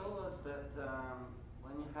 you show us that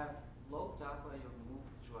when you have low kappa, you move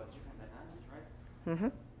to a different dynamics, right? Mm-hmm.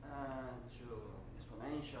 To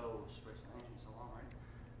exponential, super exponential, and so on, right?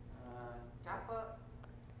 Kappa,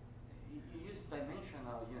 you use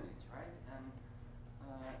dimensional units, right? And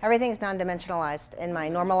Everything's non-dimensionalized in my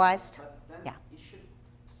normalized. But then yeah. it should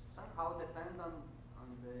somehow depend on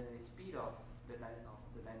the speed of the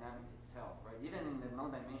dynamics itself, right? Even in the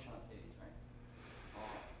non-dimensional case, right?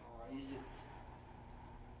 Or is it?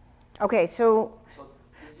 Okay, so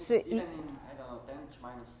Is it even in, I don't know, 10 to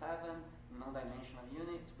minus 7 non-dimensional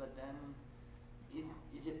units, but then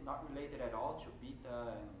is it not related at all to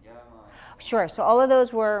beta and gamma? Sure, so all of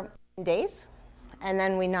those were in days, and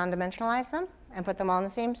then we non-dimensionalized them and put them all in the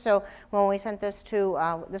same. So when we sent this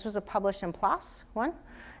to, this was a published in PLOS one,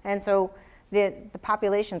 and so the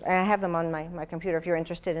populations, and I have them on my computer if you're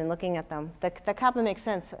interested in looking at them. The kappa makes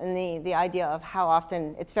sense in the idea of how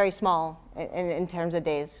often, it's very small in terms of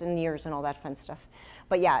days and years and all that fun stuff.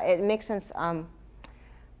 But yeah, it makes sense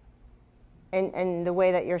in the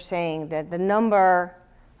way that you're saying that the number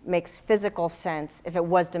makes physical sense if it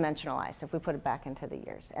was dimensionalized, if we put it back into the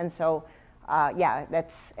years. And so, yeah,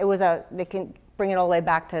 they can bring it all the way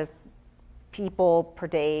back to people per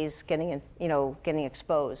days getting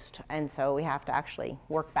exposed. And so we have to actually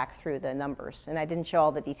work back through the numbers. And I didn't show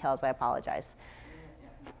all the details, I apologize.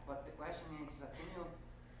 Yeah. But the question is,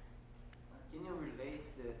 can you relate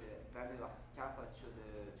the value of kappa to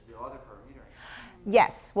the other parameter?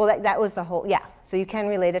 Yes, well that was the whole, yeah. So you can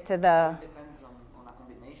relate it to the. So it depends on a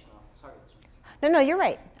combination of circuits. No, you're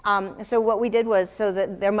right. So what we did was, so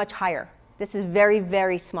that they're much higher. This is very,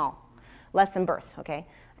 very small, less than birth, okay?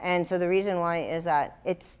 And so the reason why is that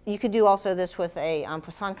you could do also this with a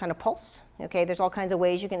Poisson kind of pulse, okay? There's all kinds of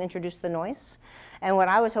ways you can introduce the noise. And what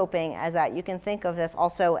I was hoping is that you can think of this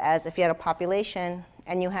also as if you had a population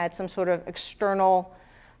and you had some sort of external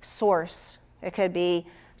source. It could be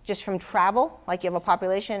just from travel, like you have a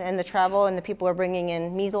population and the travel and the people are bringing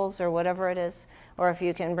in measles or whatever it is, or if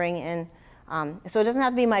you can bring in, so it doesn't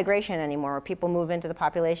have to be migration anymore, where people move into the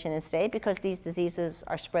population and stay because these diseases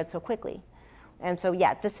are spread so quickly. And so,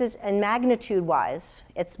 yeah, this is, and magnitude-wise,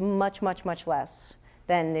 it's much, much, much less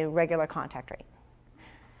than the regular contact rate.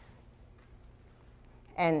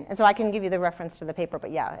 And so I can give you the reference to the paper, but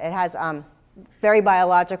yeah, it has very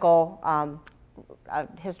biological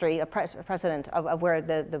history, a precedent of where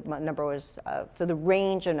the number was, so the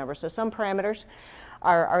range of numbers. So some parameters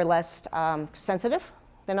are less sensitive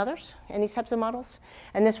than others in these types of models.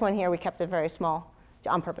 And this one here, we kept it very small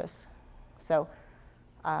on purpose. So.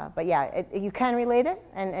 But yeah, you can relate it,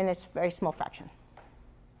 and it's a very small fraction.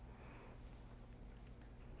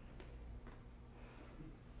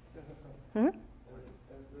 Mm-hmm.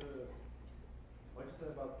 What you said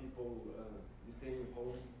about people staying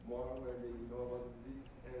home more when they know about the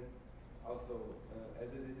disease, and also as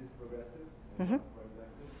the disease progresses, Mm-hmm. for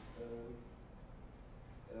example,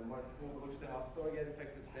 more people go to the hospital and get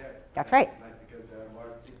infected there. That's right. Because there are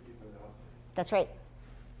more sick people in the hospital. That's right.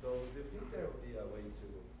 So do you think there will be a way to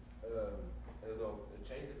I don't know,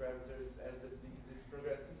 change the parameters as the disease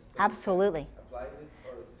progresses? So Absolutely. Apply this,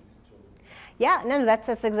 or is it too? Yeah, no,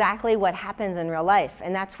 that's exactly what happens in real life.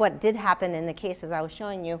 And that's what did happen in the cases I was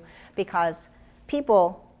showing you, because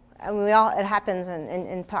people, and it happens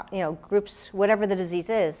in groups, whatever the disease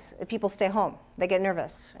is, people stay home. They get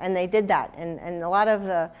nervous. And they did that. And a lot of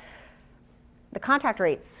the contact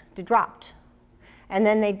rates dropped. And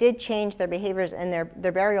then they did change their behaviors and their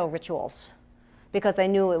burial rituals because they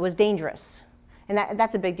knew it was dangerous. And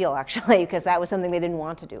that's a big deal, actually, because that was something they didn't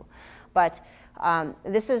want to do. But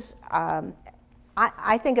this is,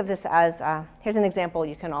 I think of this as, here's an example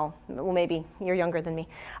you can all, well, maybe you're younger than me,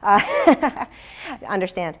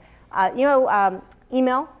 understand.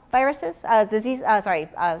 Email viruses,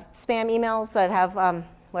 spam emails that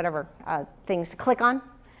have things to click on.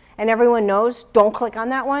 And everyone knows, don't click on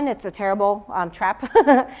that one. It's a terrible trap.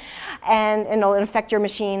 and it'll infect your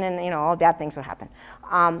machine, and all bad things will happen.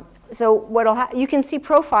 So you can see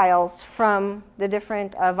profiles from the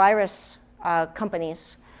different virus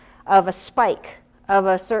companies of a spike of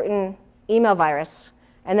a certain email virus,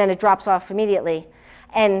 and then it drops off immediately.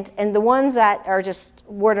 And the ones that are just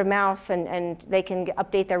word of mouth, and they can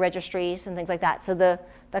update their registries and things like that. So the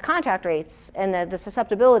the contact rates and the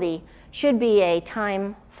susceptibility should be a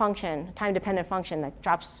time function, time-dependent function that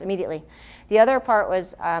drops immediately. The other part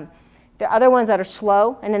was the other ones that are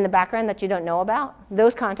slow and in the background that you don't know about,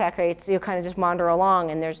 those contact rates, you kind of just wander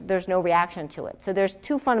along and there's no reaction to it. So there's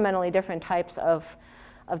two fundamentally different types of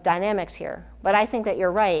dynamics here. But I think that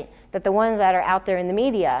you're right, that the ones that are out there in the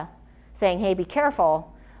media saying, hey, be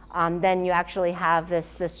careful, then you actually have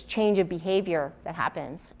this change of behavior that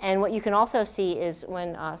happens. And what you can also see is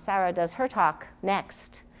when Sarah does her talk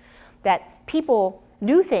next, that people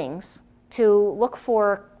do things to look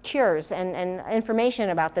for cures and information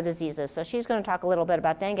about the diseases. So she's going to talk a little bit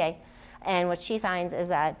about dengue. And what she finds is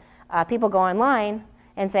that people go online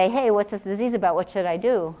and say, hey, what's this disease about? What should I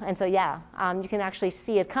do? And so, yeah, you can actually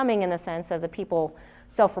see it coming in a sense of the people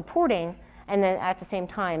self-reporting. And then at the same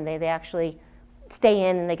time, they actually stay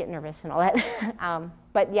in and they get nervous and all that.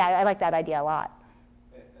 But yeah, I like that idea a lot.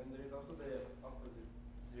 And there's also the opposite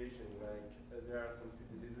situation, like there are some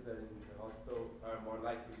diseases that in the hospital are more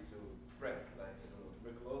likely to spread, like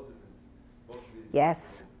tuberculosis is mostly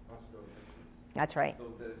Yes. hospital infections. That's right. So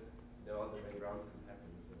the other way around can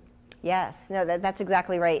happen as well. Yes, no, that's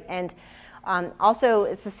exactly right. And also,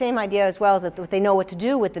 it's the same idea as well, as that if they know what to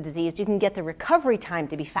do with the disease, you can get the recovery time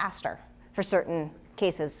to be faster for certain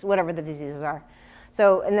cases, whatever the diseases are.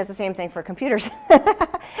 So, and that's the same thing for computers.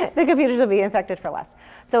 The computers will be infected for less.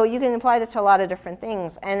 So you can apply this to a lot of different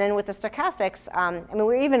things. And then with the stochastics, I mean,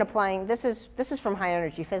 we're even applying, this is from high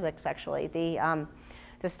energy physics, actually. The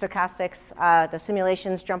stochastics, the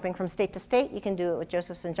simulations jumping from state to state, you can do it with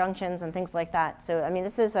Josephson junctions and things like that. So, I mean,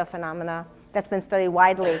 this is a phenomena that's been studied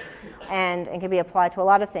widely and can be applied to a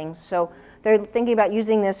lot of things. So they're thinking about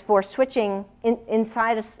using this for switching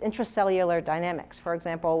inside of intracellular dynamics. For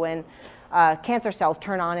example, when cancer cells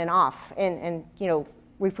turn on and off and you know,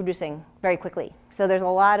 reproducing very quickly. So there's a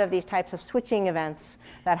lot of these types of switching events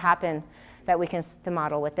that happen that we can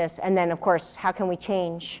model with this. And then, of course, how can we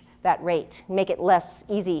change that rate, make it less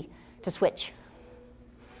easy to switch?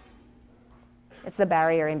 It's the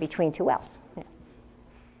barrier in between two wells. Yeah.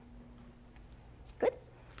 Good.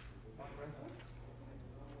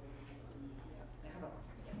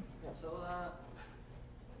 So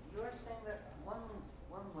you are saying that one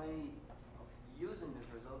way of using this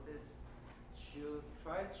result is to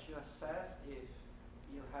try to assess if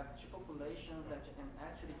you have two populations that you can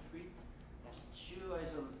actually treat as two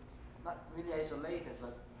not really isolated,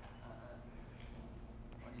 but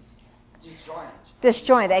disjoint.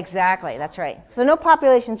 Disjoint, exactly, that's right. So no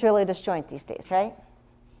population is really disjoint these days, right?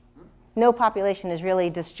 No population is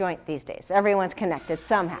really disjoint these days. Everyone's connected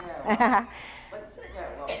somehow. Yeah, well, but yeah,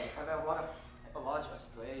 well, we have a lot of ecological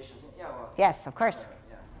situations. Yeah, well, Yes, of course.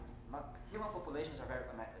 Yeah, not human populations are very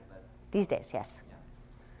connected, but These days, yes. yeah.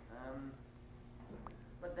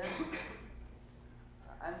 But then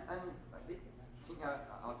I'm thinking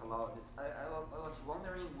out aloud. I was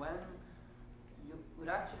wondering when you would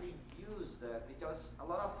actually use that, because a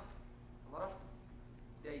lot of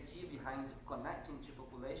the idea behind connecting two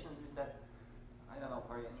populations is that, I don't know,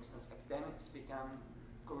 for instance, epidemics become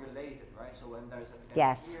correlated, right? So when there's epidemic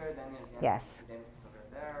Yes. here, then Yes. epidemics over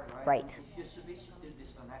there, right? Right. And if you substitute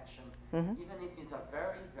this connection, Mhm. even if it's a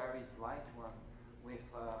very, very slight one with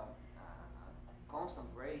a constant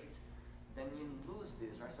rate, then you lose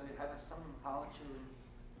this, right? So you have somehow to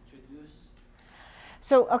introduce.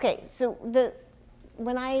 So, okay, so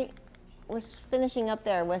when I was finishing up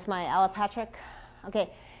there with my allopatric,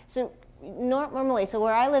 okay, so normally, so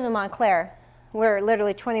where I live in Montclair, we're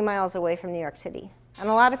literally 20 miles away from New York City. And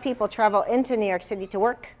a lot of people travel into New York City to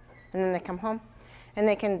work, and then they come home, and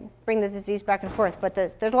they can bring the disease back and forth. But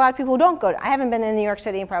there's a lot of people who don't go I haven't been in New York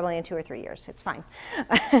City probably in 2 or 3 years. It's fine,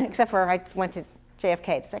 except for I went to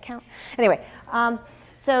JFK. Does that count? Anyway,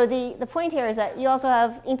 so the point here is that you also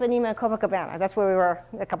have Ipanema and Copacabana. That's where we were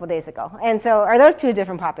a couple days ago. And so are those two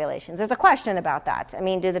different populations? There's a question about that. I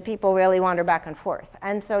mean, do the people really wander back and forth?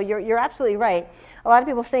 And so you're absolutely right. A lot of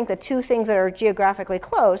people think that two things that are geographically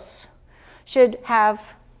close should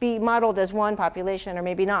be modeled as one population, or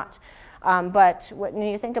maybe not. But when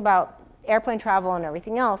you think about airplane travel and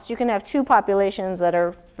everything else, you can have two populations that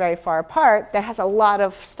are very far apart that has a lot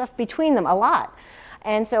of stuff between them, a lot.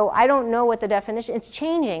 And so I don't know what the definition, it's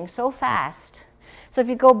changing so fast. So if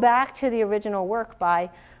you go back to the original work by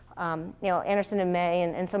Anderson and May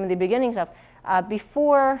and some of the beginning stuff,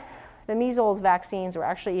 before the measles vaccines were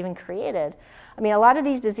actually even created, I mean, a lot of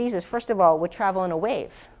these diseases, first of all, would travel in a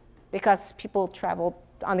wave because people traveled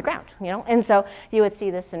on the ground, you know? And so you would see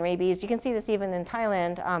this in rabies. You can see this even in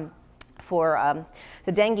Thailand for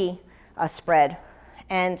the dengue spread.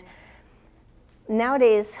 And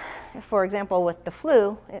nowadays, for example, with the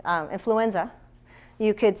flu, influenza,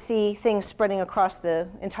 you could see things spreading across the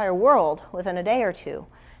entire world within a day or two,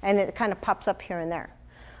 and it kind of pops up here and there.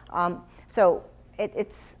 So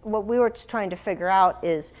it's what we were trying to figure out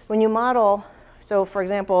is when you model, so for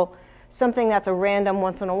example, something that's a random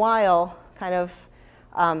once in a while kind of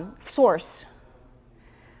source,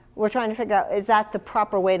 we're trying to figure out, is that the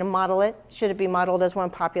proper way to model it? Should it be modeled as one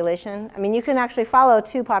population? I mean, you can actually follow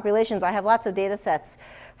two populations. I have lots of data sets.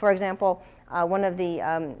 For example, one of the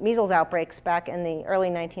measles outbreaks back in the early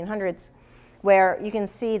 1900s, where you can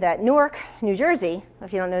see that Newark, New Jersey,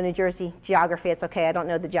 if you don't know New Jersey geography, it's okay, I don't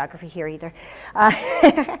know the geography here either,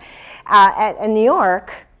 and New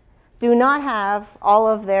York do not have all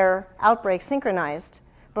of their outbreaks synchronized,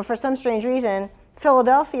 but for some strange reason,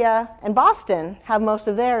 Philadelphia and Boston have most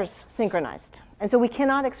of theirs synchronized. And so we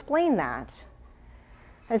cannot explain that.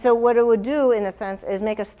 And so what it would do, in a sense, is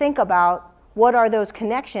make us think about what are those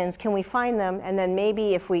connections, can we find them, and then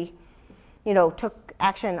maybe if we took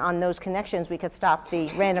action on those connections, we could stop the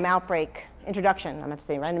random outbreak introduction. I'm going to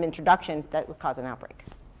say random introduction that would cause an outbreak.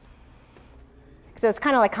 So it's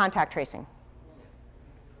kind of like contact tracing.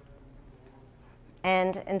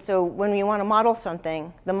 And so when you want to model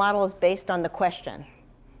something, the model is based on the question.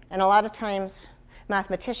 And a lot of times,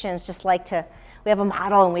 mathematicians just like to, we have a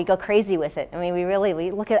model and we go crazy with it. I mean,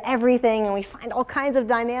 we look at everything and we find all kinds of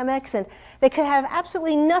dynamics, and they could have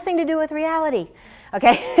absolutely nothing to do with reality,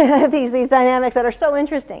 okay? these dynamics that are so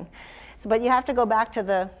interesting. So, but you have to go back to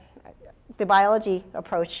the biology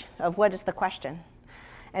approach of what is the question.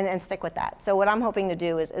 And stick with that. So what I'm hoping to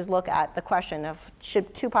do is look at the question of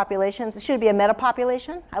should two populations, should it be a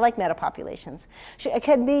metapopulation? I like metapopulations. It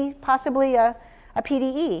could be possibly a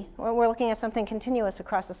PDE, where we're looking at something continuous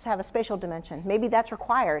across, have a spatial dimension. Maybe that's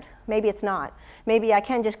required, maybe it's not. Maybe I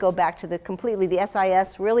can just go back to the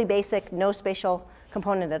SIS, really basic, no spatial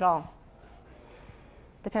component at all.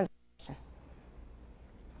 Depends on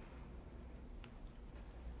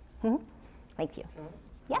the question. Thank you.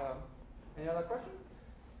 Yeah? Any other questions?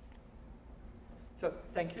 So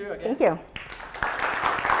thank you again. Thank you.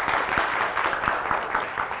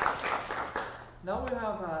 Now we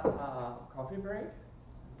have a coffee break.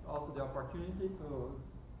 It's also the opportunity to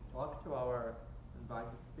talk to our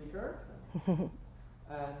invited speakers. And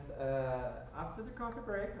after the coffee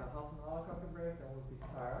break, a half-an-hour coffee break, there will be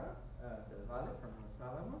Sarah Del Valle from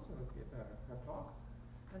Salamos who will give her talk.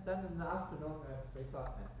 And then in the afternoon, we have Peter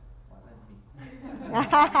and me.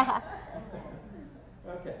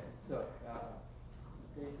 Okay, so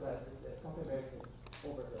the coffee break is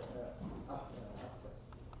over there. After.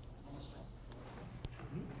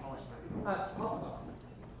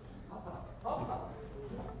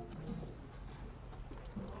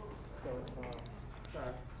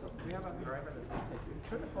 So we have a driver that takes a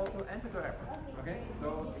picture, photo, and the driver. Okay? So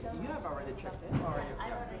you have already checked in, or you?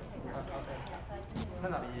 I already checked in. Okay.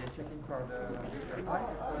 No, you checked in for the flight?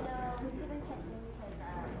 No, we didn't check in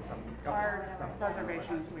because Our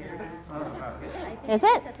reservation's weird. Is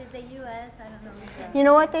it? because it's the U.S., I don't know. You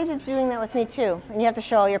know what? They're doing that with me too. And you have to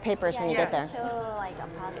show all your papers when you get there. Show like a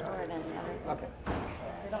passport and everything. Okay.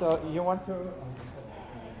 So you want to?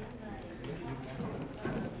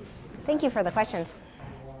 Thank you for the questions.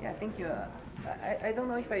 Yeah, thank you. I don't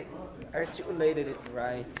know if I articulated it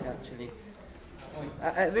right, actually.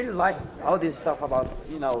 I really like all this stuff about,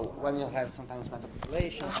 when you have sometimes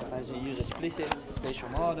metapopulation, sometimes you use explicit spatial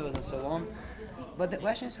models and so on. But the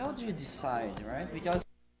question is, how do you decide, right? Because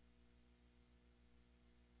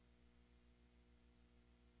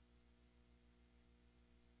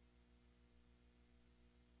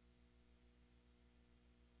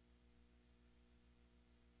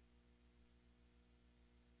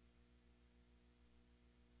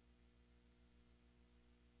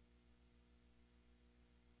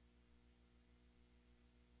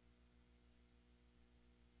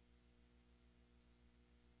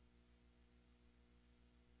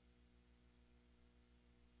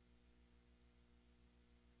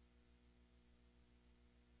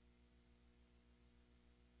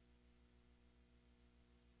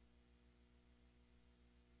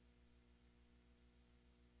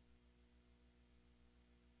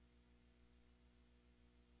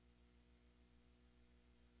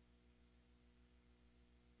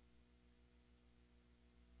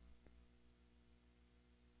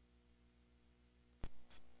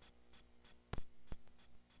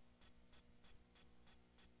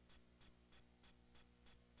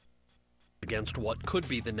against what could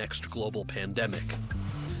be the next global pandemic.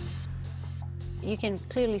 You can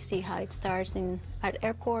clearly see how it starts at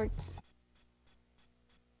airports,